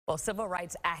Well, civil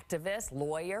rights activist,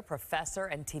 lawyer, professor,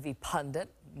 and TV pundit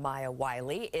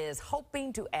Wiley is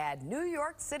hoping to add New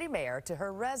York City Mayor to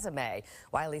her resume.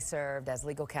 Wiley served as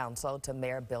legal counsel to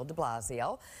Mayor Bill de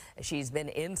Blasio. She's been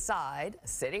inside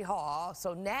City Hall,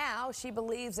 so now she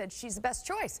believes that she's the best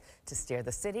choice to steer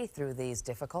the city through these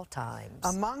difficult times.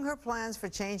 Among her plans for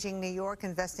changing New York,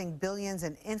 investing billions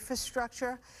in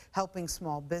infrastructure, helping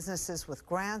small businesses with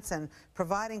grants, and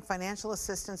providing financial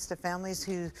assistance to families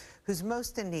who's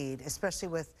most in need, especially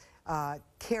with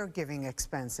caregiving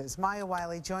expenses.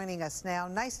 Wiley joining us now.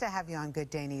 Nice to have you on Good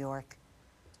Day New York.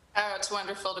 Oh, it's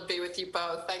wonderful to be with you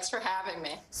both. Thanks for having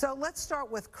me. So let's start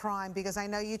with crime, because I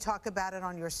know you talk about it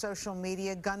on your social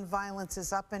media. Gun violence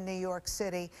is up in New York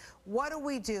City. What do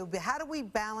we do? How do we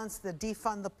balance the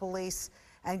defund the police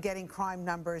and getting crime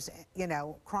numbers,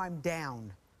 crime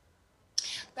down?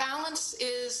 Balance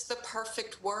is the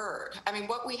perfect word. I mean,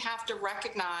 what we have to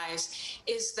recognize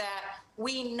is that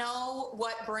we know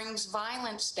what brings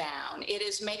violence down. It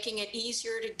is making it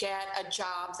easier to get a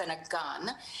job than a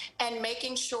gun, and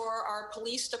making sure our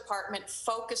police department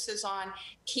focuses on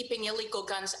keeping illegal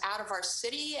guns out of our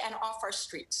city and off our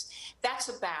streets. That's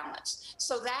a balance.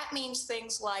 So that means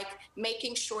things like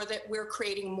making sure that we're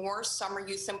creating more summer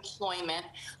youth employment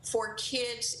for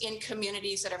kids in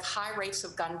communities that have high rates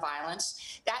of gun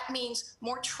violence. That means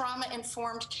more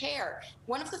trauma-informed care.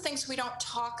 One of the things we don't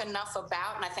talk enough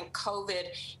about, and I think COVID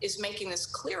is making this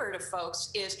clearer to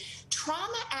folks, is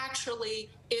trauma actually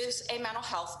is a mental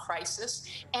health crisis,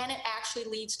 and it actually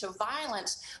leads to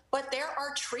violence. But there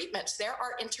are treatments, there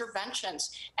are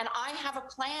interventions, and I have a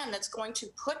plan that's going to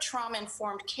put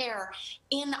trauma-informed care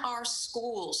in our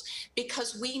schools,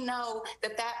 because we know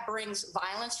that that brings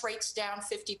violence rates down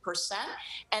 50%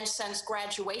 and sends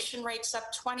graduation rates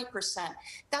up 20%.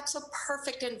 That's a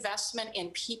perfect investment in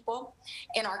people,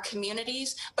 in our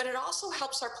communities, but it also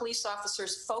helps our police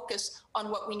officers focus on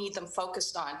what we need them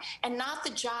focused on, and not the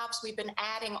jobs we've been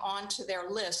adding onto their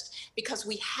list because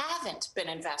we haven't been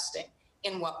investing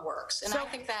in what works. And I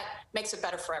think that makes it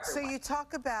better for everyone. So you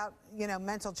talk about,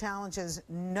 mental challenges,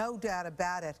 no doubt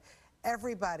about it.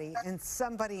 Everybody and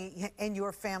somebody in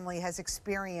your family has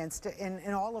experienced,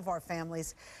 in all of our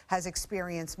families, has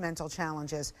experienced mental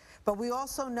challenges. But we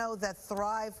also know that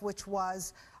Thrive, which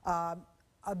was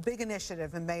a big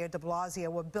initiative in Mayor de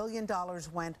Blasio, $1 billion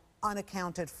went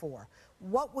unaccounted for.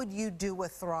 What would you do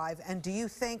with Thrive, and do you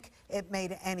think it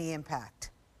made any impact?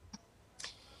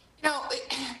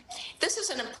 This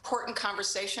is an important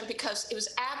conversation, because it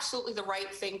was absolutely the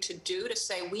right thing to do, to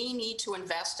say we need to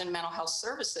invest in mental health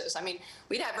services. I mean,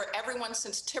 we'd have everyone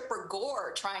since Tipper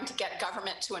Gore trying to get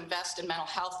government to invest in mental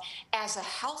health as a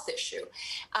health issue.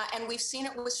 And we've seen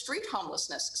it with street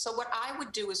homelessness. So what I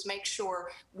would do is make sure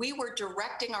we were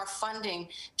directing our funding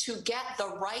to get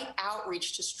the right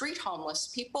outreach to street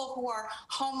homeless. People who are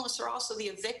homeless are also the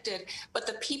evicted, but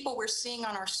the people we're seeing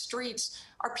on our streets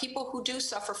are people who do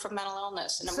suffer from mental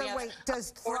illness. And so wait, does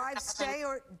Thrive stay,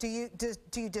 or do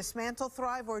you dismantle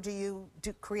Thrive, or do you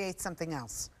create something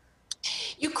else?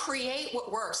 You create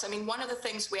what works. I mean, one of the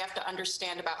things we have to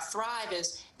understand about Thrive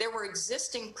is there were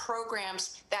existing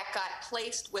programs that got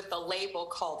placed with a label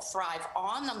called Thrive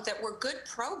on them that were good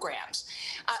programs.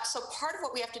 So part of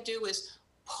what we have to do is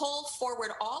pull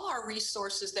forward all our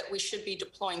resources that we should be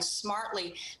deploying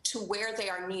smartly to where they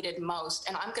are needed most.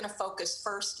 And I'm going to focus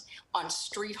first on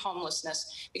street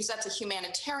homelessness, because that's a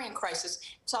humanitarian crisis.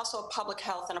 It's also a public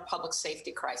health and a public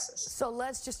safety crisis. So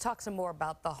let's just talk some more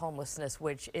about the homelessness,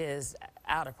 which is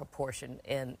out of proportion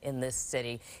in this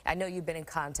city. I know you've been in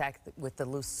contact with the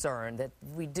Lucerne, that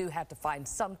we do have to find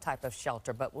some type of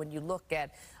shelter, but when you look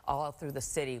at all through the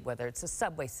city, whether it's a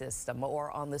subway system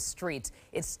or on the streets,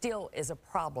 it still is a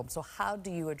problem. So how do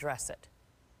you address it?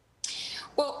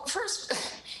 Well, first,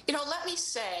 let me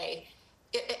say,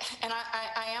 and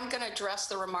I am going to address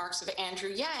the remarks of Andrew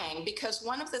Yang, because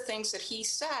one of the things that he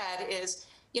said is,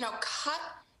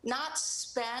 not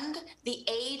spend the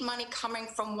aid money coming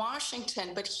from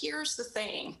Washington. But here's the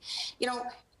thing,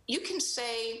 you can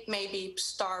say maybe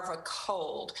starve a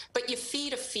cold, but you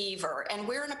feed a fever. And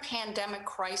we're in a pandemic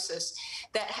crisis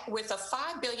that with a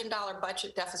 $5 billion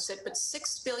budget deficit, but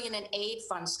 $6 billion in aid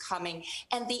funds coming.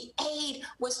 And the aid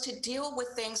was to deal with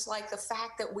things like the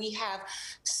fact that we have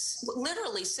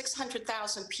literally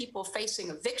 600,000 people facing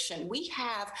eviction. We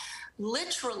have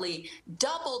literally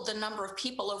doubled the number of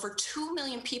people, over 2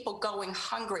 million people going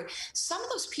hungry. Some of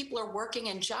those people are working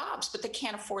in jobs, but they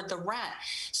can't afford the rent.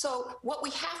 So what we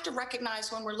have have to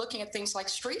recognize when we're looking at things like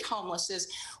street homeless is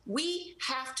we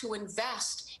have to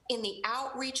invest in the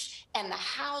outreach and the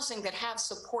housing that have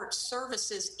support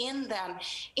services in them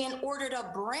in order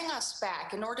to bring us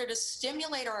back, in order to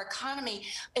stimulate our economy,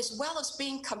 as well as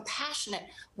being compassionate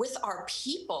with our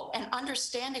people and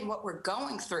understanding what we're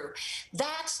going through.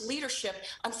 That's leadership.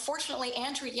 Unfortunately,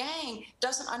 Andrew Yang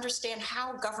doesn't understand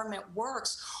how government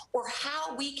works or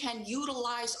how we can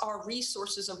utilize our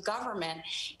resources of government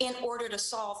in order to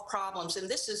solve problems. And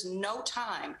this is no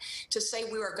time to say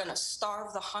we are going to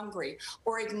starve the hungry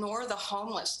or ignore the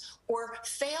homeless or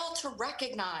fail to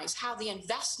recognize how the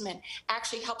investment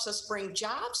actually helps us bring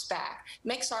jobs back,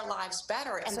 makes our lives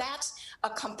better. And that's a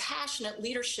compassionate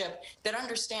leadership that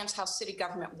understands how city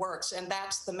government works. And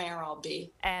that's the mayor I'll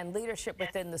be. And leadership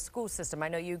within the school system. I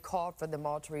know you called for them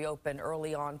all to reopen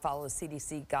early on, follow the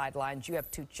CDC guidelines. You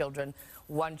have 2 children,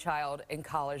 1 child in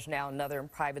college now, another in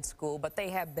private school, but they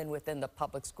have been within the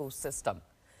public school system.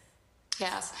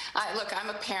 Yes. Look, I'm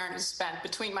a parent who spent,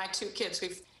 between my 2 kids,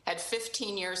 we've had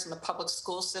 15 years in the public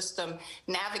school system,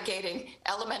 navigating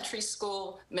elementary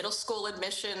school, middle school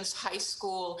admissions, high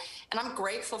school, and I'm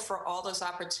grateful for all those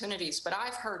opportunities. But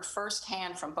I've heard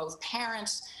firsthand from both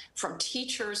parents, from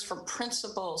teachers, from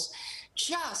principals,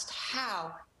 just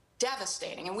how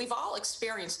devastating, and we've all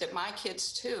experienced it, my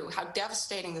kids too, how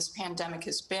devastating this pandemic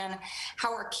has been,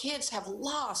 how our kids have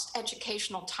lost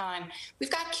educational time. We've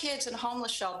got kids in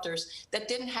homeless shelters that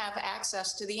didn't have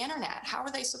access to the internet. How are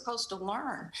they supposed to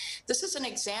learn? This is an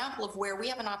example of where we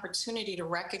have an opportunity to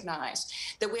recognize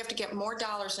that we have to get more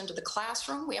dollars into the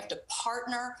classroom. We have to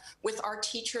partner with our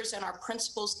teachers and our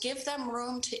principals, give them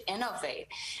room to innovate,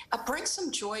 bring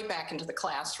some joy back into the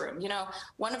classroom. You know,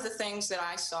 one of the things that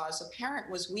I saw as a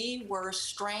parent was we were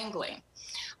strangling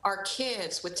our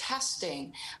kids with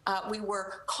testing. We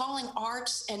were calling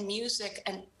arts and music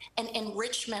and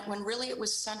enrichment when really it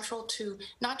was central to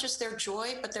not just their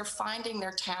joy, but their finding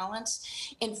their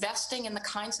talents, investing in the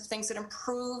kinds of things that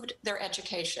improved their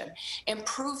education,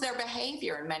 improved their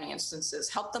behavior in many instances,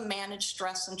 helped them manage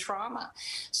stress and trauma.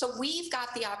 So we've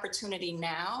got the opportunity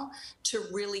now to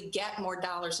really get more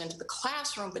dollars into the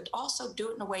classroom, but also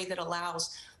do it in a way that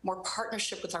allows more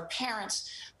partnership with our parents,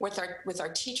 with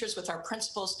our teachers, with our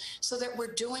principals, so that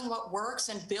we're doing what works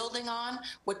and building on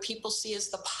what people see as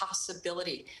the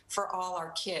possibility for all our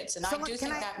kids. And I do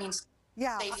think that means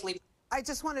safely. I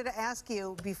just wanted to ask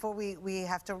you before we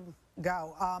have to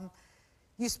go.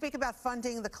 You speak about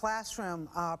funding the classroom,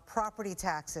 property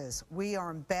taxes. We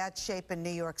are in bad shape in New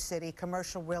York City.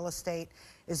 Commercial real estate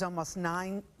is almost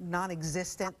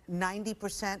non-existent.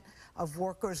 90% of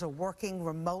workers are working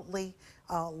remotely.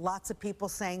 Lots of people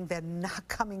saying they're not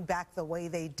coming back the way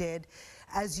they did.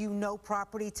 As you know,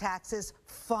 property taxes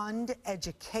fund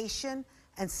education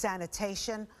and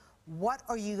sanitation. What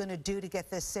are you going to do to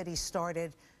get this city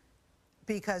started?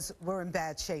 Because we're in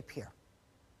bad shape here.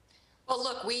 Well,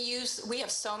 look, we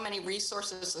have so many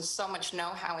resources and so much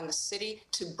know-how in the city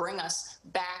to bring us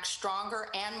back stronger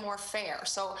and more fair.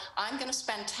 So I'm going to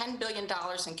spend $10 billion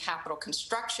in capital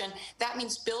construction. That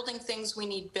means building things we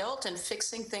need built and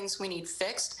fixing things we need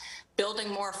fixed, building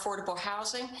more affordable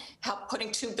housing, putting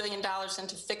 $2 billion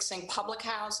into fixing public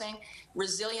housing,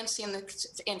 resiliency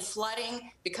in flooding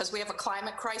because we have a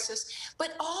climate crisis.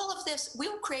 But all of this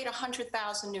will create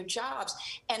 100,000 new jobs,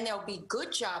 and there'll be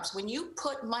good jobs. When you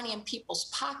put money in people's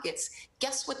pockets,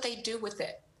 guess what they do with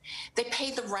it? They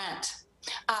pay the rent.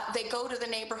 They go to the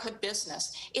neighborhood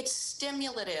business. It's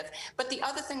stimulative. But the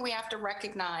other thing we have to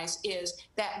recognize is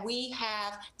that we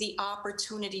have the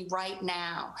opportunity right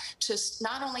now to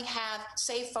not only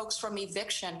save folks from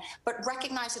eviction, but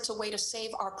recognize it's a way to save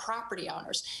our property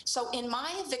owners. So in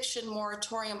my eviction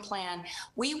moratorium plan,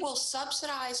 we will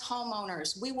subsidize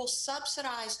homeowners. We will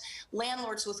subsidize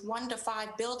landlords with 1 to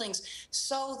 5 buildings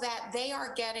so that they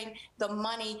are getting the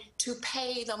money to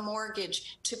pay the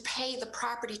mortgage, to pay the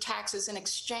property taxes in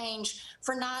exchange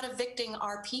for not evicting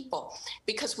our people,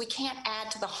 because we can't add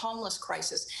to the homeless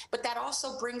crisis. But that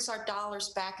also brings our dollars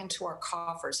back into our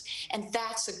coffers, and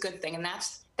that's a good thing. And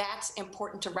that's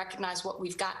important to recognize what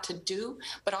we've got to do,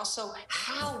 but also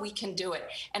how we can do it.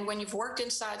 And when you've worked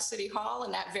inside City Hall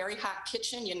in that very hot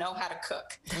kitchen, you know how to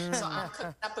cook. So I'm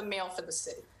cooking up a meal for the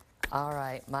city. All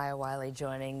right, Maya Wiley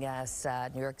joining us,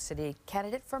 New York City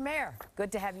candidate for mayor.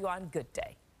 Good to have you on Good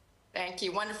Day. Thank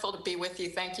you. Wonderful to be with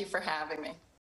you. Thank you for having me.